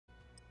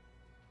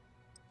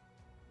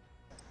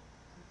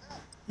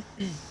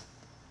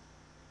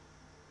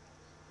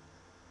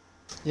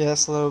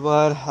Yes, little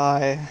bud.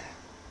 Hi.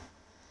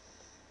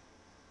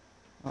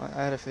 Oh,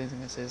 I had a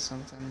feeling to say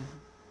something.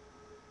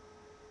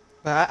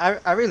 But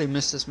I really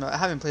miss this map. I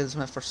haven't played this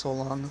map for so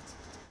long.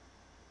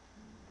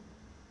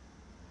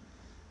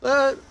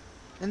 But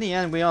in the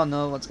end, we all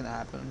know what's gonna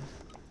happen.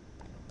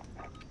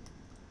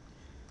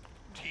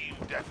 Team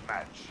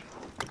deathmatch.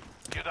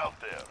 Get out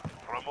there.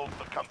 Promote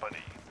the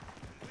company.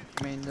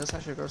 I mean, this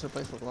actually goes to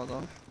play football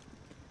though.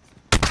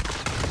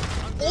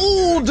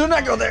 Oh, do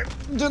not go there!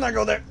 Do not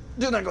go there!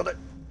 Do not go there!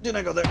 Do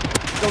not go there!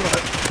 Don't go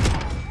there!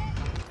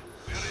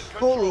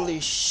 Holy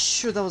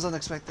shit, that was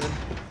unexpected.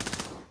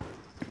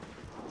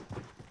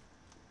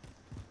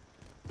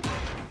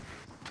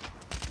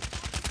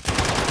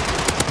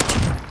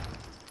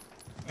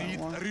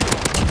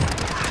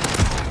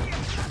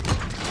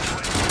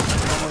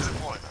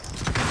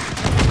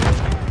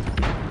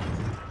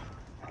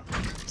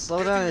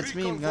 Slow down, it's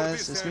me,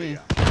 guys. It's me.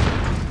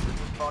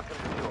 Falcon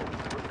 0,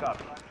 good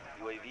copy.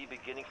 UAV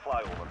beginning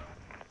flyover.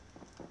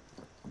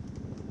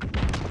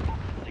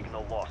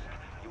 Signal lost.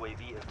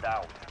 UAV is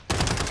down.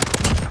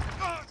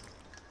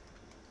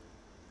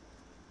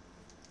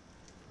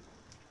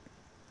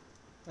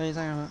 What are you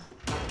talking about?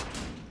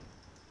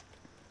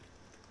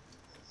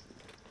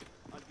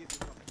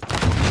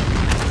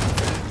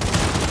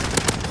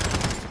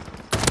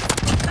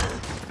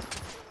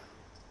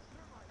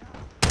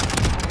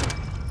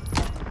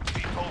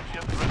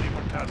 Ready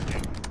for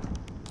tasking.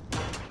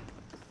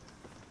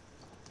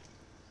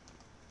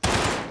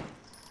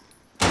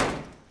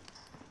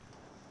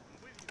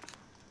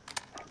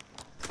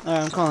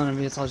 Alright, I'm calling a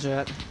VTOL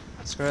jet.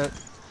 Screw it.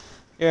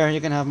 Here,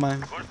 you can have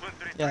mine.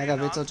 Yeah, I got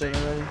VTOL jet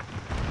already.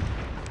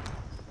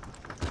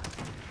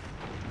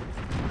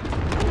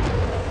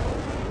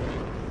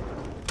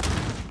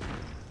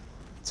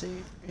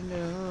 Deep in the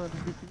hood.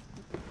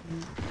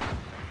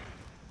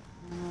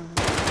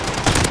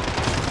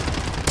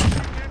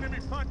 Enemy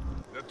punch.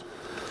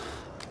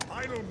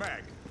 Final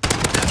mag.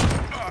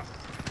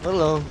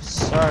 Hello,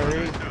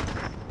 sorry.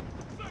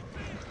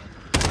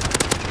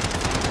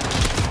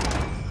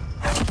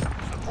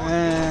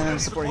 And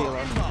support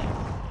healer.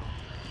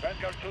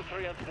 Vanguard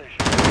 2-3 on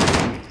station.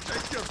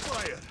 Take your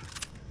fire.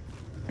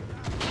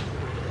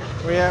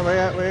 Where you at? Where you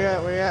at? Where you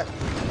at? Where you at?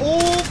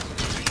 Oh!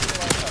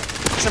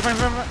 Step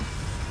front.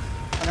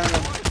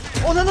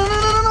 Oh no no no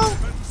no no no!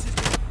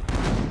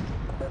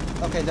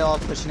 Okay, they're all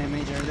pushing it,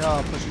 Major. They're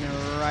all pushing it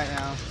right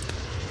now.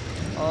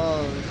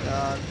 Oh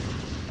god.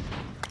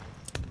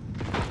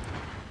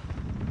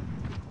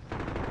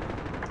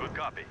 Good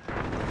copy.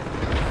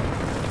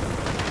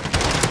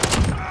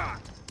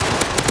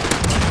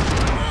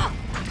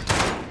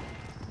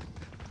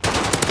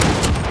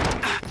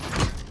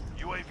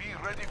 UAV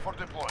ready for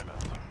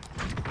deployment.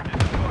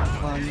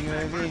 One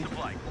UAV.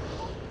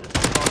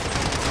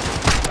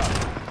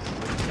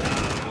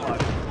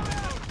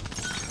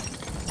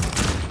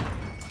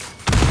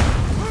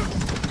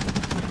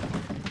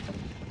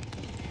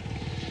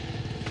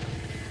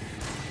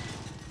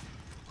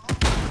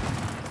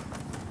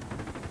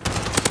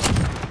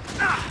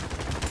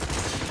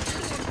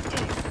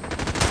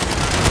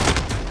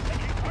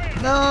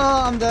 No,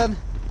 I'm dead.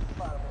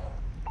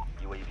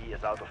 UAV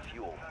is out of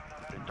fuel.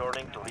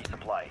 Returning to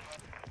resupply.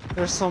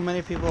 There's so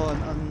many people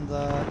on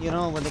the, you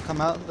know, when they come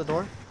out the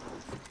door,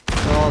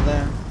 they're all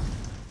there.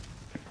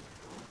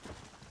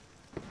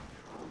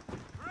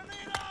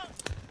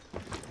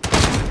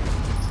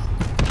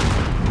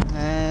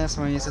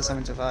 Someone uses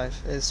 725.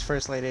 Is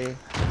First Lady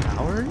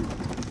Howard?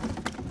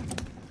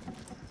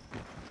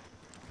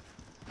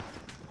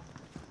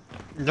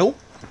 Nope.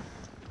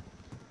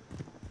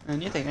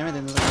 And you think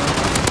everything was like,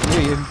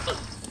 knew you.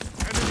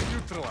 Enemy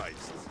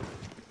neutralized.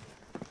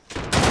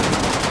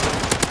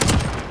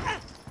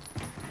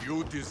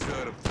 You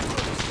deserve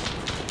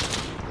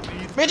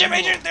Major,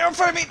 they're in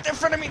front of me, they're in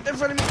front of me, they're in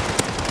front of me.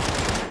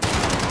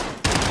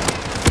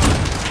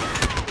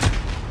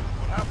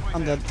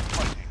 I'm dead.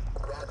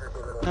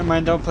 Never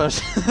mind, don't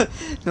push.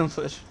 Don't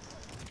push.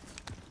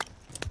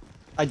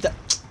 I died.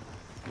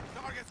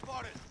 Target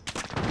spotted.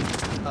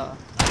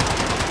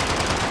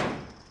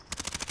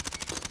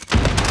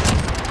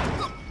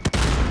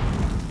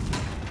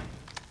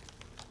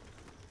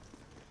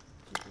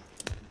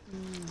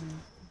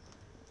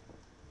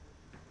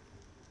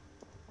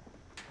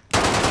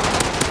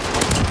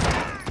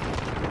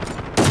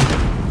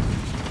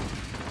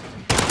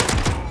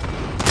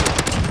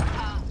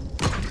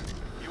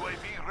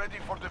 UAV ready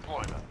for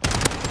deployment.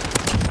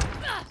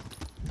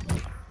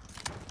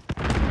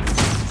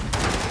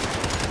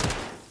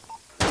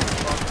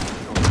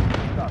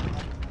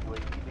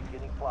 UAV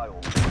beginning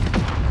flyover.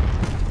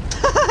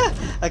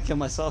 I killed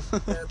myself.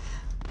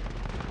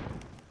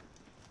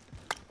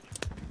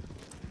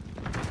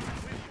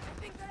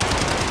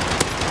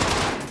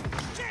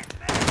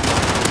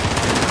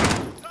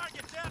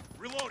 Target down.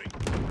 Reloading.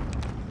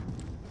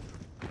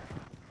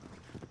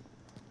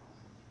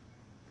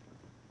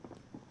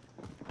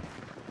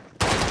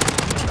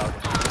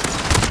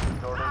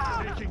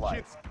 Taking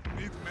hits.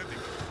 Need medic.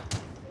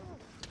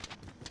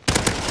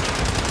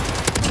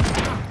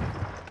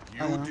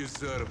 know.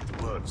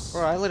 deserve worse.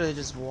 Bro, I literally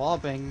just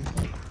wallbang.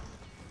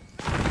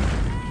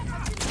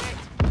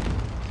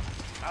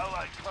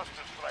 Allied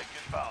cluster strike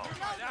inbound.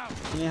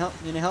 You need help?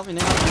 You need help? You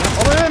need help? You need help?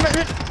 Oh,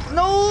 wait.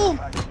 No!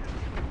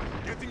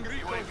 Getting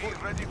recon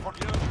UAV ready for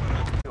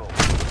Fuel.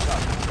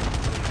 Down.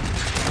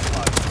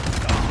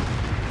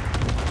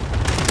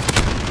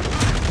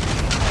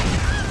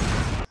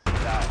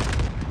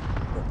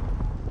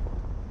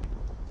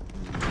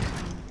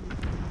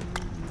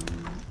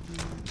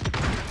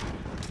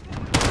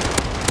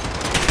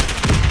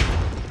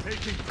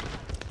 taking.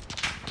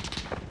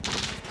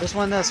 There's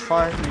one that's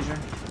far, Major.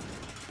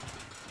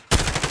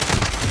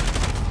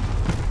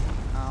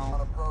 Ow.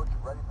 Approach,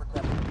 ready for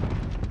testing.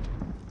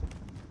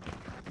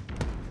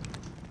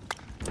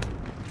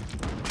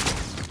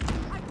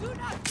 I do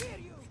not fear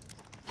you.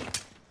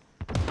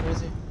 Where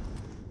is he?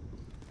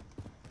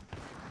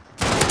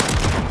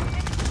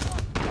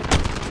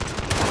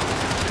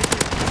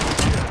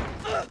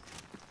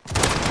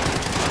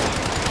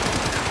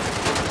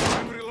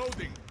 I'm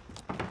reloading.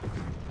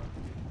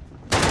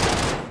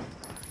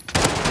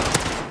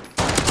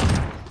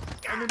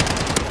 Enemy. To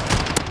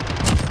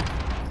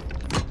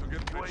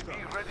get patched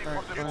UAV up. ready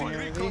Alright, for go deployment.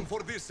 on. Recon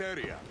for this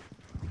area.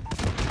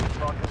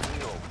 Rocket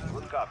wheel.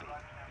 Good copy.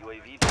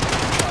 UAV.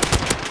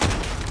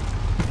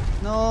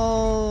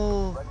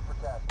 No! Ready for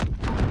test.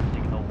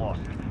 Signal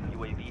lost.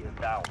 UAV is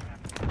down.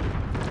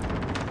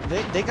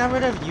 They got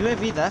rid of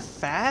UAV that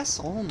fast?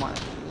 Oh my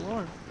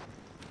lord.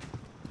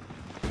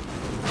 I'm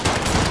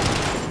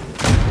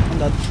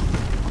dead.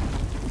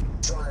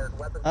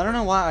 I don't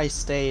know why I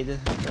stayed,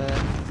 but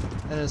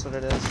it is what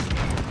it is.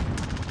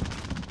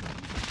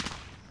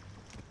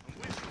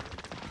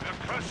 We're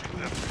crushing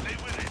them. Stay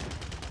with it.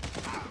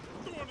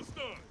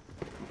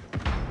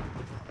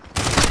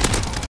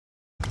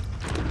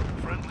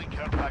 Friendly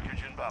care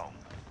package inbound.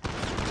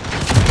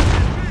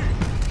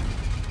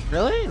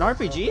 Really? An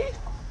RPG?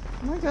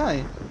 Oh my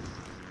guy.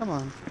 Come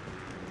on.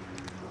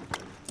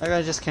 That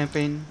guy's just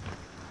camping.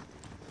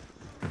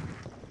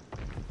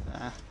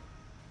 Ah.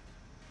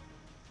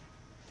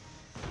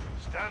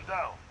 Stand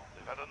down.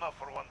 They've had enough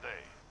for one day.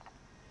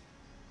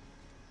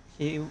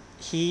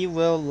 He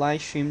will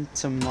live stream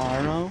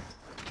tomorrow.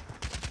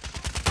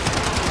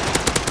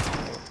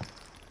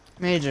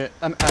 Major,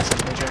 I'm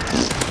asking Major.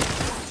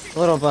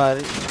 Little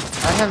bud,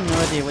 I have no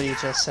idea what you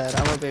just said.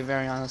 I will be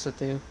very honest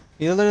with you.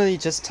 You literally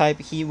just type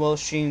he will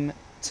stream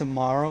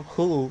tomorrow.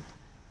 Who?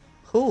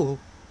 Who?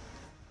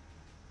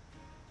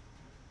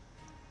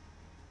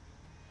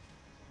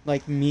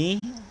 Like me?